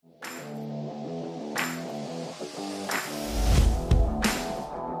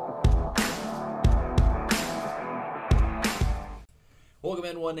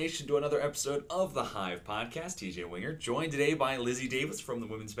in One Nation to another episode of the Hive podcast. TJ Winger, joined today by Lizzie Davis from the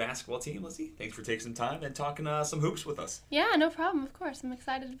women's basketball team. Lizzie, thanks for taking some time and talking some hoops with us. Yeah, no problem. Of course, I'm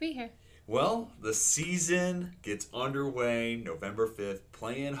excited to be here. Well, the season gets underway November 5th,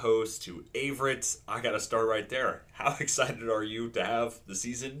 playing host to Averett. I got to start right there. How excited are you to have the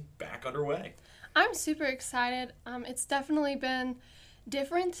season back underway? I'm super excited. It's definitely been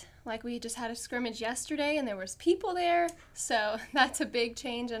different. Like, we just had a scrimmage yesterday and there was people there, so that's a big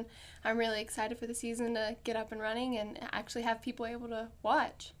change, and I'm really excited for the season to get up and running and actually have people able to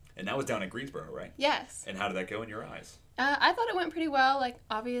watch. And that was down in Greensboro, right? Yes. And how did that go in your eyes? I thought it went pretty well. Like,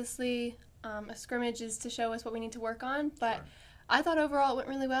 obviously, a scrimmage is to show us what we need to work on, but Sure. I thought overall it went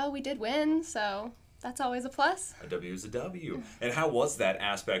really well. We did win, so that's always a plus. A W is a W. And how was that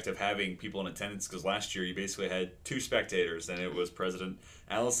aspect of having people in attendance? Because last year you basically had two spectators, and it was President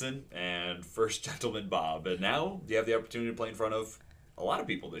Allison and First Gentleman Bob. And now you have the opportunity to play in front of a lot of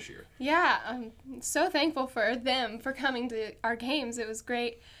people this year. Yeah, I'm so thankful for them for coming to our games. It was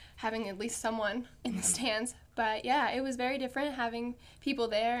great having at least someone in the stands. But yeah, it was very different having people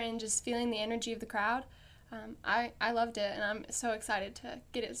there and just feeling the energy of the crowd. I loved it, and I'm so excited to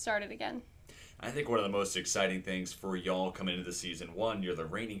get it started again. I think one of the most exciting things for y'all coming into the season, one, you're the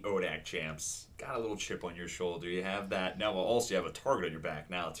reigning ODAC champs. Got a little chip on your shoulder. You have that. Now, well, also you have a target on your back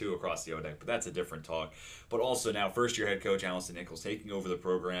now, too, across the ODAC, but that's a different talk. But also now, first-year head coach Allison Nichols taking over the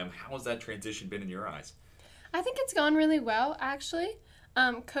program. How has that transition been in your eyes? I think it's gone really well, actually.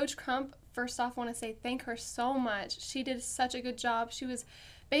 Coach Crump, first off, I want to say thank her so much. She did such a good job. She was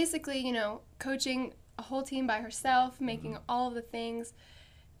basically, coaching a whole team by herself, making all of the things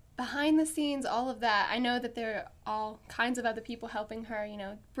behind the scenes, all of that. I know that there are all kinds of other people helping her,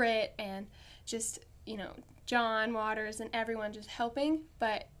 Britt and just, John Waters and everyone just helping,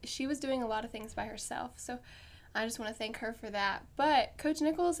 but she was doing a lot of things by herself. So I just want to thank her for that. But Coach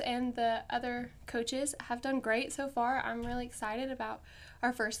Nichols and the other coaches have done great so far. I'm really excited about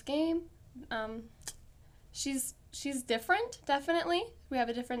our first game. She's different, definitely. We have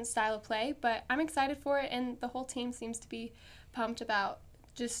a different style of play, but I'm excited for it, and the whole team seems to be pumped about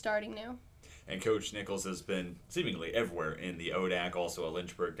just starting new. And Coach Nichols has been seemingly everywhere in the ODAC, also a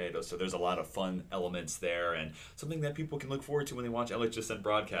Lynchburg native, so there's a lot of fun elements there and something that people can look forward to when they watch LHSN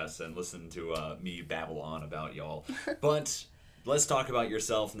broadcasts and listen to me babble on about y'all. But let's talk about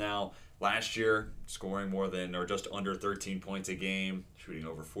yourself now. Last year, scoring more than or just under 13 points a game, shooting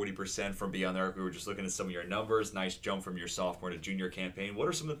over 40% from beyond the arc. We were just looking at some of your numbers. Nice jump from your sophomore to junior campaign. What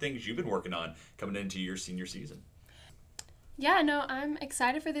are some of the things you've been working on coming into your senior season? Yeah, no, I'm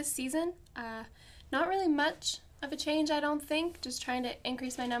excited for this season. Not really much of a change, I don't think. Just trying to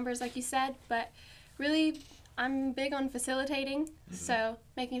increase my numbers, like you said. But really, I'm big on facilitating. So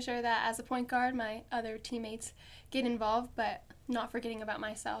making sure that as a point guard, my other teammates get involved, but not forgetting about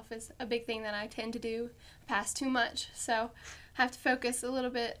myself is a big thing that I tend to do, pass too much. So I have to focus a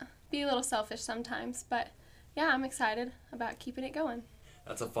little bit, be a little selfish sometimes. But yeah, I'm excited about keeping it going.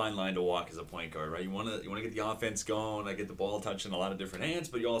 That's a fine line to walk as a point guard, right? You want to get the offense going, get the ball touching a lot of different hands,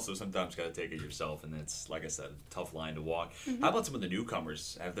 but you also sometimes got to take it yourself, and it's, like I said, a tough line to walk. How about some of the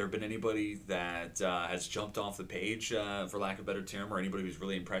newcomers? Have there been anybody that has jumped off the page, for lack of a better term, or anybody who's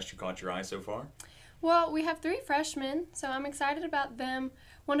really impressed you, caught your eye so far? Well, we have 3 freshmen, so I'm excited about them.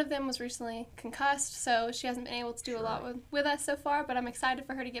 One of them was recently concussed, so she hasn't been able to do a lot with us so far, but I'm excited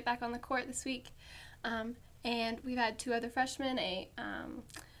for her to get back on the court this week. And we've had 2 other freshmen, a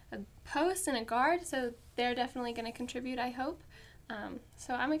post and a guard, so they're definitely going to contribute, I hope.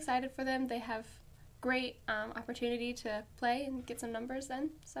 So I'm excited for them. They have great opportunity to play and get some numbers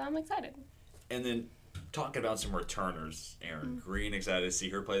then, so I'm excited. And then talking about some returners, Erin Green, excited to see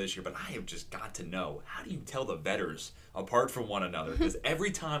her play this year, but I have just got to know, how do you tell the vetters apart from one another? Because every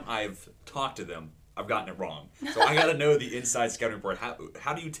time I've talked to them, I've gotten it wrong. So I got to know the inside scouting report.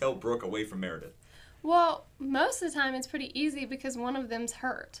 How do you tell Brooke away from Meredith? Well, most of the time it's pretty easy because one of them's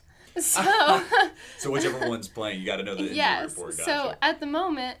hurt. So so whichever one's playing, you got to know the injury report. Gotcha. So at the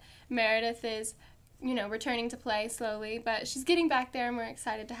moment, Meredith is, returning to play slowly, but she's getting back there, and we're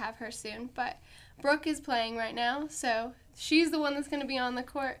excited to have her soon. But Brooke is playing right now, so she's the one that's going to be on the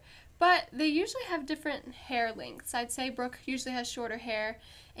court. But they usually have different hair lengths. I'd say Brooke usually has shorter hair,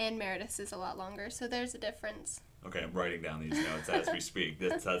 and Meredith's is a lot longer, so there's a difference. Okay, I'm writing down these notes as we speak.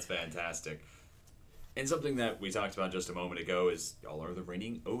 That's fantastic. And something that we talked about just a moment ago is y'all are the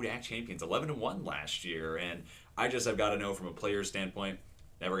reigning ODAC champions, 11-1 last year. And I've got to know from a player's standpoint,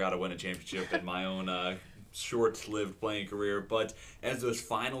 never got to win a championship in my own short-lived playing career. But as those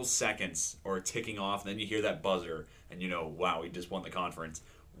final seconds are ticking off, and then you hear that buzzer, and wow, we just won the conference.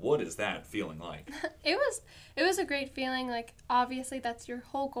 What is that feeling like? It was a great feeling. Like, obviously that's your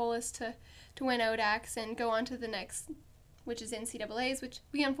whole goal, is to win ODACs and go on to the next, which is NCAAs, which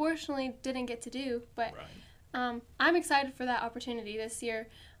we unfortunately didn't get to do. But I'm excited for that opportunity this year.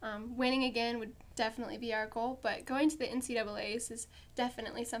 Winning again would definitely be our goal, but going to the NCAAs is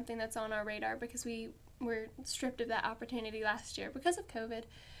definitely something that's on our radar, because we were stripped of that opportunity last year because of COVID.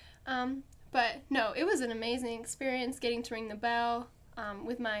 But no, it was an amazing experience getting to ring the bell.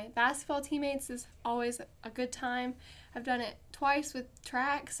 With my basketball teammates is always a good time. I've done it twice with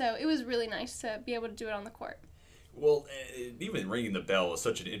track, so it was really nice to be able to do it on the court. Well, even ringing the bell is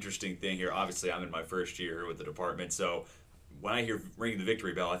such an interesting thing here. Obviously, I'm in my first year with the department, so when I hear ringing the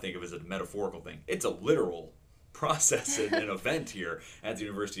victory bell, I think of it as a metaphorical thing. It's a literal process and an event here at the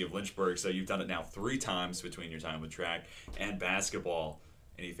University of Lynchburg. So you've done it now 3 times between your time with track and basketball.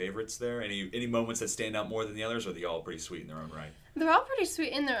 Any favorites there? Any moments that stand out more than the others, or are they all pretty sweet in their own right? They're all pretty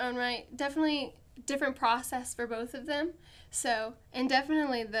sweet in their own right. Definitely different process for both of them. So, and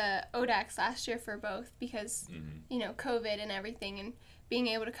definitely the ODACs last year for both, because, COVID and everything, and being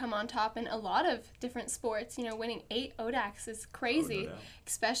able to come on top in a lot of different sports. Winning 8 ODACs is crazy,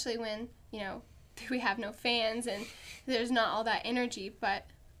 especially when, we have no fans and there's not all that energy. But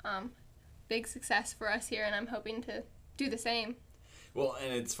big success for us here, and I'm hoping to do the same. Well,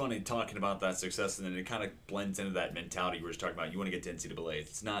 and it's funny talking about that success, and then it kind of blends into that mentality you were just talking about. You want to get to NCAA.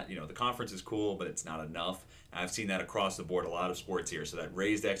 It's not, the conference is cool, but it's not enough. I've seen that across the board, a lot of sports here. So that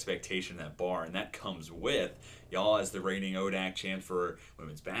raised expectation, that bar, and that comes with y'all as the reigning ODAC champs for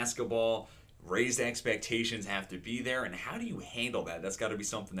women's basketball. Raised expectations have to be there, and how do you handle that? That's got to be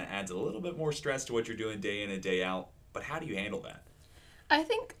something that adds a little bit more stress to what you're doing day in and day out. But how do you handle that? I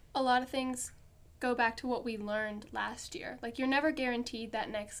think a lot of things go back to what we learned last year. Like, you're never guaranteed that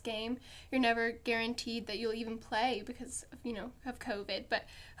next game. You're never guaranteed that you'll even play because of COVID. But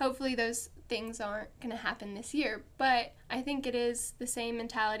hopefully those things aren't going to happen this year. But I think it is the same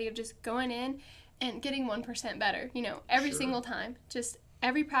mentality of just going in and getting 1% better. Every single time. Just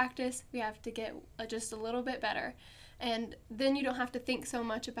every practice, we have to get just a little bit better. And then you don't have to think so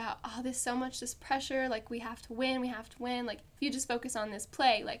much about, this pressure, like we have to win. Like, if you just focus on this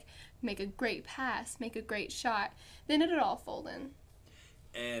play, like make a great pass, make a great shot, then it'll all fold in.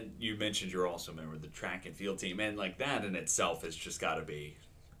 And you mentioned you're also a member of the track and field team, and like that in itself has just got to be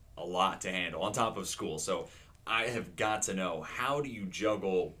a lot to handle on top of school. So I have got to know, how do you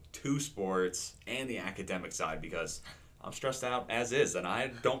juggle 2 sports and the academic side? Because I'm stressed out as is, and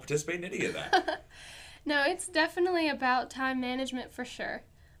I don't participate in any of that. No, it's definitely about time management for sure.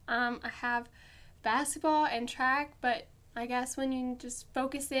 I have basketball and track, but I guess when you just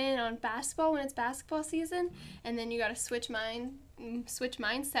focus in on basketball when it's basketball season, and then you got to switch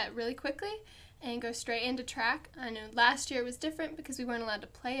mindset really quickly and go straight into track. I know last year was different because we weren't allowed to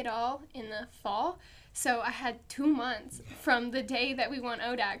play at all in the fall, so I had 2 months from the day that we won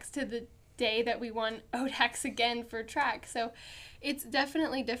ODACs to the day that we won ODACs again for track. So it's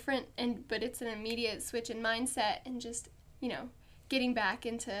definitely different, but it's an immediate switch in mindset and just, getting back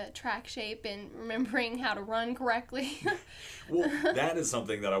into track shape and remembering how to run correctly. Well, that is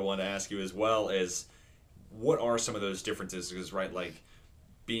something that I want to ask you as well, is what are some of those differences? Because, like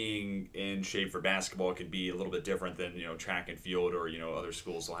being in shape for basketball can be a little bit different than, track and field, or, other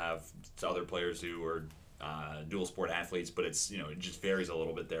schools will have other players who are dual sport athletes, but it's, it just varies a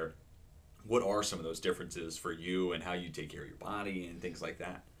little bit there. What are some of those differences for you and how you take care of your body and things like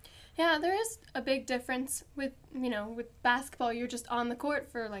that? Yeah, there is a big difference with basketball. You're just on the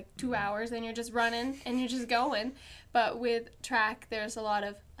court for like 2 hours and you're just running and you're just going. But with track, there's a lot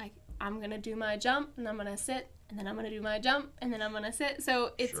of like, I'm going to do my jump and I'm going to sit, and then I'm going to do my jump and then I'm going to sit.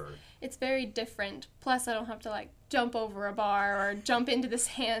 So it's very different. Plus, I don't have to like jump over a bar or jump into the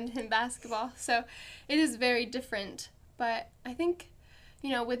sand in basketball. So it is very different. But I think,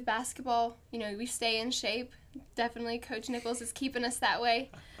 with basketball, we stay in shape. Definitely Coach Nichols is keeping us that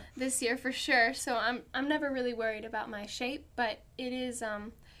way this year for sure. So I'm never really worried about my shape, but it is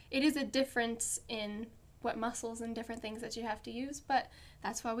a difference in what muscles and different things that you have to use, but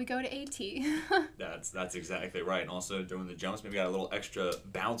that's why we go to AT. That's exactly right. And also doing the jumps, maybe got a little extra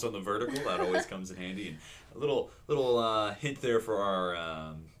bounce on the vertical. That always comes in handy. And a little hint there for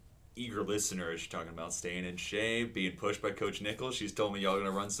our eager listeners. You're talking about staying in shape, being pushed by Coach Nichols. She's told me y'all are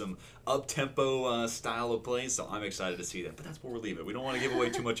going to run some up-tempo style of play, so I'm excited to see that. But that's where we'll leave it. We don't want to give away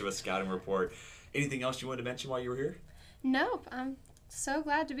too much of a scouting report. Anything else you wanted to mention while you were here? Nope. I'm so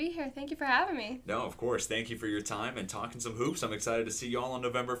glad to be here. Thank you for having me. No, of course. Thank you for your time and talking some hoops. I'm excited to see y'all on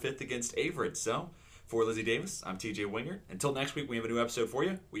November 5th against Averett. So, for Lizzie Davis, I'm TJ Wingert. Until next week, we have a new episode for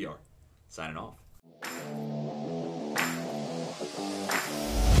you. We are signing off.